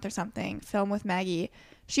once a month or something, film with Maggie.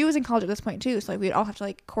 She was in college at this point too, so like we'd all have to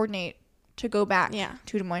like coordinate to go back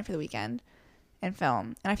to Des Moines for the weekend and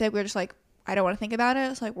film. And I feel like we were just like, I don't want to think about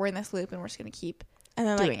it, so like we're in this loop and we're just going to keep and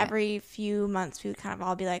then like every few months we would kind of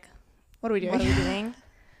all be like, what are we doing? What are we doing?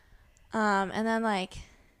 And then like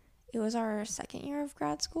it was our second year of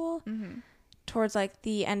grad school. Towards like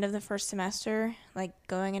the end of the first semester, like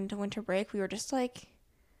going into winter break, we were just like,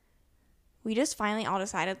 we just finally all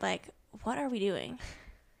decided like, what are we doing?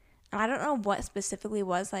 And I don't know what specifically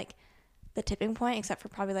was like the tipping point, except for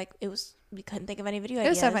probably like we couldn't think of any video ideas. It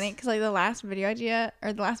was so funny because like the last video idea,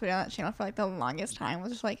 or the last video on that channel for like the longest time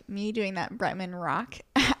was just like me doing that Bretman Rock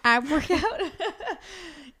ab workout.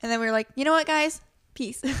 And then we were like, you know what, guys,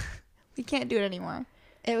 peace. We can't do it anymore.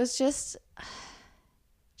 It was just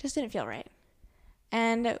didn't feel right.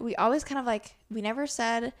 And we always kind of like, we never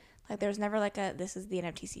said, like, there was never like a, this is the end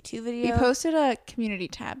of TC2 video. We posted a community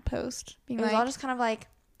tab post. It was all just kind of like,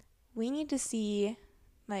 we need to see,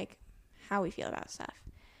 like, how we feel about stuff.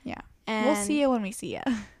 Yeah. And we'll see you when we see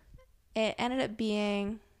you. It ended up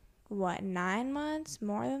being, 9 months?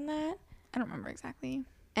 More than that? I don't remember exactly.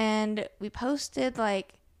 And we posted,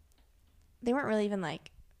 like, they weren't really even,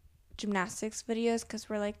 like, gymnastics videos, because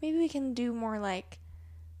we're like, maybe we can do more, like,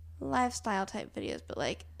 lifestyle type videos, but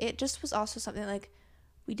like it just was also something like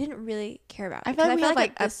we didn't really care about. I feel like we had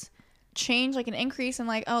like this change, like an increase in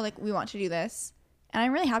like, oh, like we want to do this, and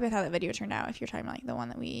I'm really happy with how that video turned out. If you're talking about like the one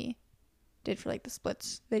that we did for like the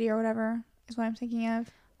splits video or whatever is what I'm thinking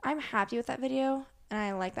of. I'm happy with that video and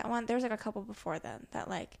I like that one. There was like a couple before then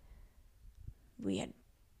that like we had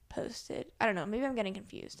posted. I don't know, maybe I'm getting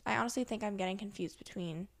confused. I honestly think I'm getting confused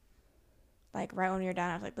between like right when we were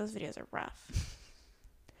done, I was like, those videos are rough.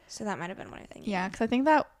 So that might have been what I think. Yeah, because I think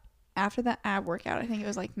that after that ab workout, I think it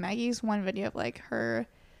was like Maggie's one video of like her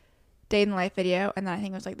day in the life video, and then I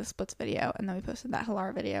think it was like the splits video, and then we posted that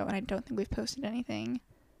Halar video, and I don't think we've posted anything.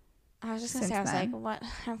 I was just gonna say, I was like, what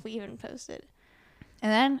have we even posted?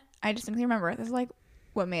 And then I distinctly remember this is like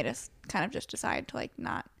what made us kind of just decide to like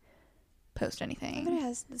not post anything.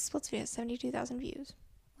 The splits video has 72,000 views.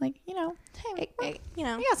 Like, you know, hey, you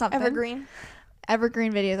know, we got something.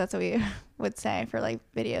 Evergreen videos, that's what we would say for like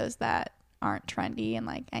videos that aren't trendy and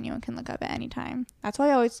like anyone can look up at any time. That's why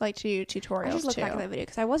I always like to do tutorials. I just look back at that video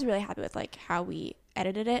because I was really happy with like how we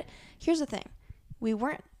edited it. Here's the thing,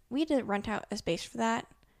 we did rent out a space for that,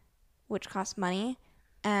 which cost money,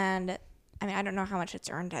 and I mean I don't know how much it's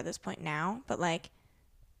earned at this point now, but like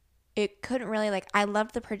it couldn't really like I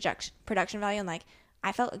loved the production value and like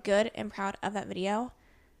I felt good and proud of that video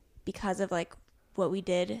because of like what we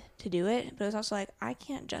did to do it, but it was also like I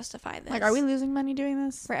can't justify this. Like, are we losing money doing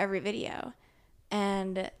this for every video?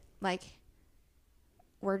 And like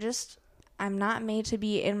I'm not made to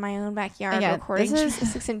be in my own backyard recording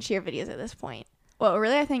 6-inch videos at this point. What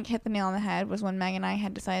really I think hit the nail on the head was when Meg and I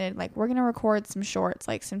had decided like we're gonna record some shorts,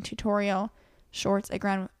 like some tutorial shorts.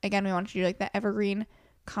 Again, we wanted to do like that evergreen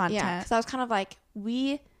content. Yeah, because I was kind of like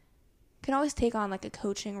we can always take on like a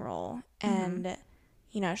coaching role and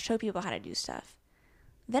you know show people how to do stuff.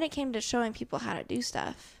 Then it came to showing people how to do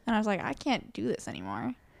stuff. And I was like, I can't do this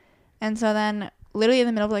anymore. And so then literally in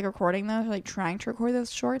the middle of like recording those, like trying to record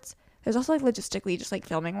those shorts, there's also like logistically just like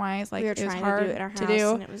filming wise, like we were trying to do it in our house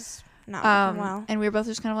and it was not working well. And we were both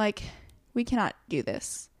just kind of like, we cannot do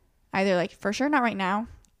this. Either like for sure not right now,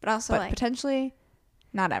 but like potentially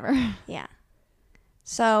not ever. Yeah.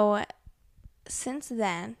 So since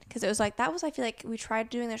then, because it was like, that was, I feel like we tried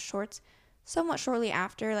doing the shorts somewhat shortly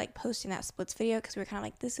after like posting that splits video because we were kind of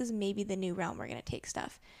like this is maybe the new realm we're gonna take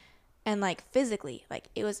stuff, and like physically like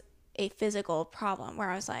it was a physical problem where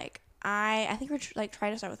I was like I think we're like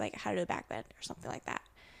trying to start with like how to do a back bend or something like that,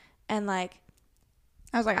 and like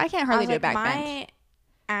I was like I can't hardly do a back bend. My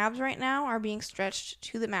abs right now are being stretched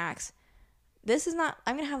to the max. This is not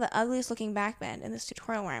I'm gonna have the ugliest looking back bend in this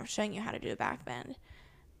tutorial where I'm showing you how to do a back bend,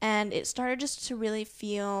 and it started just to really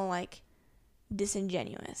feel like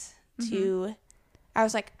disingenuous. I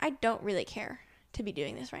was like, I don't really care to be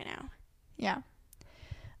doing this right now. Yeah.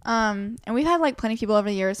 And we've had like plenty of people over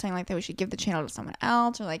the years saying like that we should give the channel to someone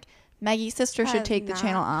else, or like Maggie's sister should take the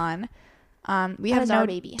channel on. We have no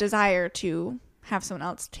desire to have someone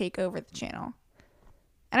else take over the channel.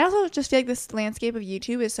 And I also just feel like this landscape of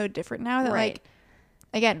YouTube is so different now that like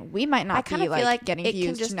again, we might not be like getting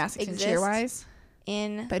views gymnastics and cheer wise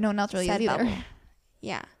but no one else really is either. Bubble.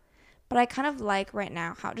 Yeah. But I kind of like right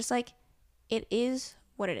now how just like it is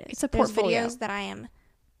what it is. It's a portfolio. There's videos that I am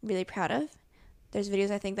really proud of. There's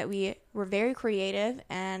videos I think that we were very creative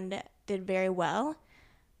and did very well.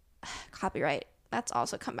 Copyright. That's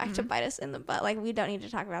also come back to bite us in the butt. Like we don't need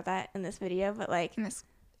to talk about that in this video, but like in this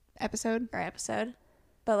episode.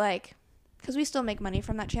 But like because we still make money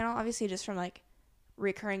from that channel, obviously just from like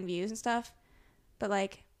recurring views and stuff. But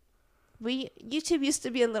like YouTube used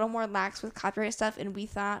to be a little more lax with copyright stuff, and we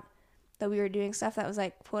thought that we were doing stuff that was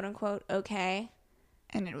like quote unquote okay,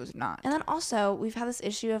 and it was not. And then also we've had this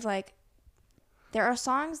issue of like there are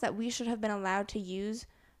songs that we should have been allowed to use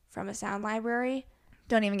from a sound library.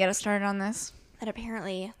 Don't even get us started on this. And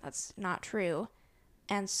apparently that's not true.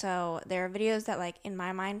 And so there are videos that like in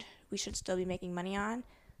my mind we should still be making money on,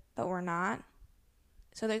 but we're not.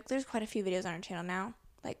 So there's quite a few videos on our channel now,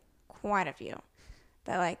 like quite a few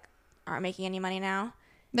that like aren't making any money now.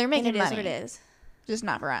 They're making money. It is what it is. Just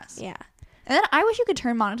not for us. Yeah. And then I wish you could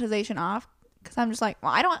turn monetization off, because I'm just like,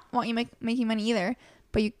 well, I don't want you making money either,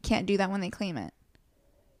 but you can't do that when they claim it.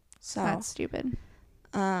 So that's stupid.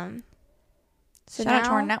 So shout out to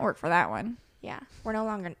our network for that one. Yeah. We're no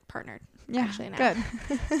longer partnered. Yeah. Actually now.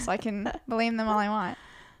 Good. So I can blame them all I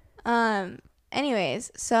want.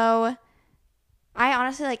 Anyways, so I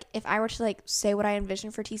honestly like if I were to like say what I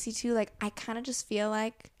envision for TC2, like I kind of just feel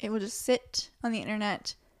like it will just sit on the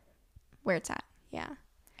internet where it's at. Yeah.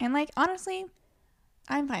 And like honestly,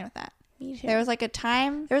 I'm fine with that. Me too. There was a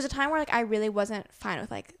time where like I really wasn't fine with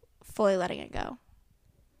like fully letting it go.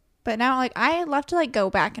 But now like I love to like go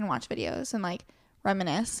back and watch videos and like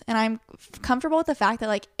reminisce, and I'm comfortable with the fact that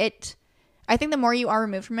like I think the more you are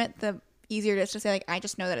removed from it, the easier it is to say like I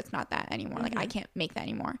just know that it's not that anymore. Like I can't make that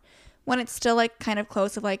anymore. When it's still like kind of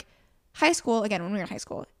close of like high school, again when we were in high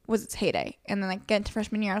school was its heyday, and then like get into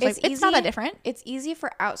freshman year I was it's not that different. It's easy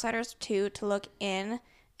for outsiders too to look in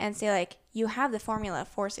and say like you have the formula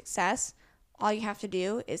for success, all you have to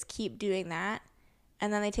do is keep doing that,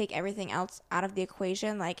 and then they take everything else out of the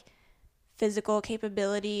equation, like physical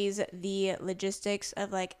capabilities, the logistics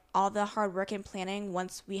of like all the hard work and planning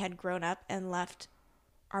once we had grown up and left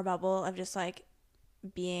our bubble of just like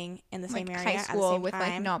being in the same area high school at the same with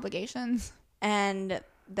time. Like no obligations, and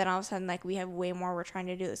then all of a sudden like we have way more we're trying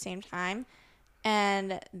to do at the same time.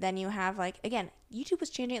 And then you have like again YouTube was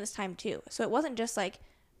changing at this time too, so it wasn't just like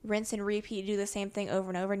rinse and repeat, do the same thing over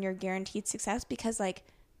and over and you're guaranteed success, because like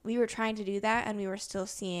we were trying to do that, and we were still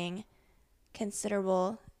seeing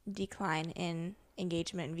considerable decline in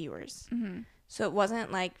engagement and viewers. Mm-hmm. So it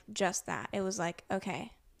wasn't like just that. It was like,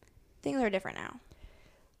 okay, things are different now.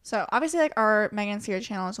 So obviously, like, our Megan and Sierra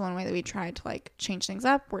channel is one way that we tried to like change things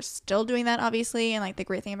up. We're still doing that, obviously, and like the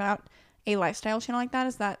great thing about a lifestyle channel like that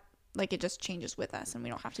is that like it just changes with us and we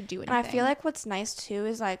don't have to do anything. And I feel like what's nice too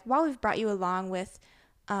is like while we've brought you along with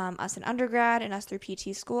us in undergrad and us through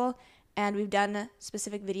PT school, and we've done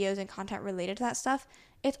specific videos and content related to that stuff,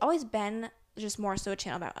 it's always been just more so a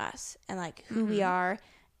channel about us and like who we are,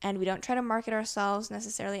 and we don't try to market ourselves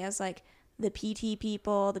necessarily as like the PT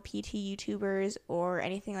people, the PT YouTubers, or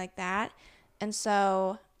anything like that. And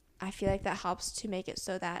so I feel like that helps to make it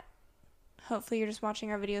so that hopefully you're just watching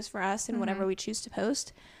our videos for us and whatever we choose to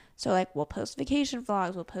post. So like we'll post vacation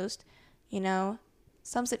vlogs, we'll post, you know,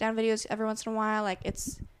 some sit down videos every once in a while. Like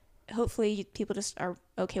it's hopefully people just are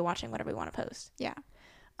okay watching whatever we want to post. Yeah.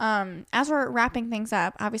 As we're wrapping things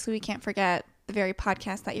up, obviously we can't forget the very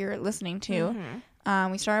podcast that you're listening to.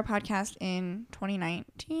 We started a podcast in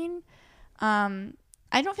 2019. I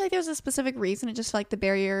don't feel like there was a specific reason. It just felt like the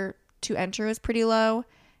barrier to enter was pretty low,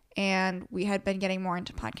 and we had been getting more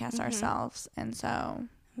into podcasts ourselves, and so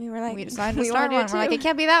we were like, we decided to start one. We're like, it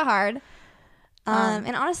can't be that hard.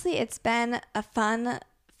 And honestly, it's been a fun,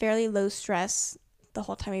 fairly low stress the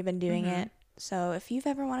whole time we've been doing it. So if you've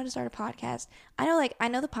ever wanted to start a podcast, I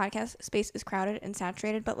know the podcast space is crowded and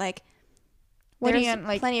saturated, but like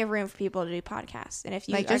there's plenty of room for people to do podcasts. And if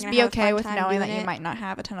you like, just be okay with knowing that you might not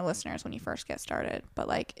have a ton of listeners when you first get started, but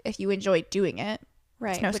like if you enjoy doing it,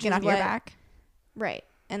 right, it's no skin off your back. Right.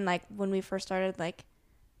 And like when we first started, like,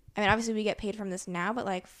 I mean, obviously we get paid from this now, but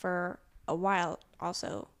like for a while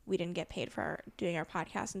also we didn't get paid for doing our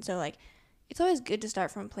podcast. And so like it's always good to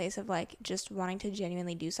start from a place of like just wanting to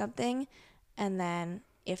genuinely do something, and then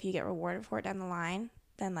if you get rewarded for it down the line,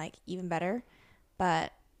 then like even better.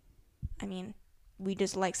 But I mean, we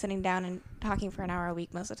just like sitting down and talking for an hour a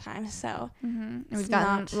week most of the time. So and we've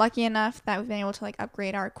gotten lucky enough that we've been able to like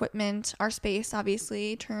upgrade our equipment, our space,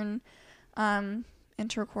 obviously turn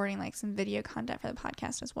into recording like some video content for the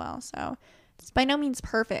podcast as well. So it's by no means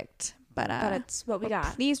perfect, but it's what we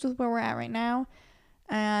got. Pleased with where we're at right now.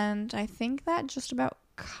 And I think that just about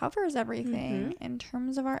covers everything in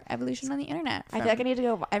terms of our evolution on the internet. I feel like I need to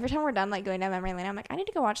go, every time we're done like going down memory lane, I'm like, I need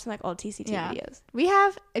to go watch some like old TCT videos. We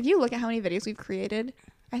have, if you look at how many videos we've created,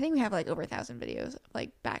 I think we have like over 1,000 videos of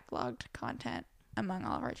like backlogged content among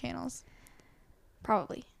all of our channels.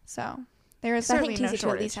 Probably. So there is certainly no shortage. I think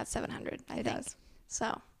TCT at least has 700. I think. Does.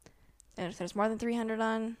 So if there's more than 300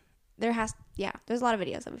 on, there's a lot of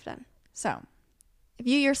videos that we've done. So if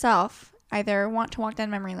you yourself either want to walk down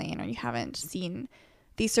memory lane or you haven't seen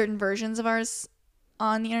these certain versions of ours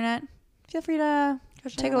on the internet, feel free to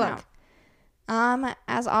take a look.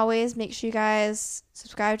 As always, make sure you guys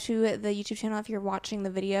subscribe to the YouTube channel if you're watching the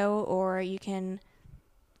video, or you can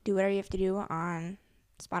do whatever you have to do on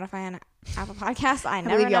Spotify and Apple Podcasts. I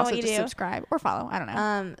never know what you do. Subscribe or follow. I don't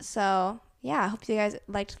know. So yeah, I hope you guys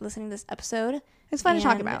liked listening to this episode. It's fun to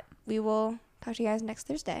talk about. We will talk to you guys next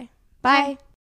Thursday. Bye.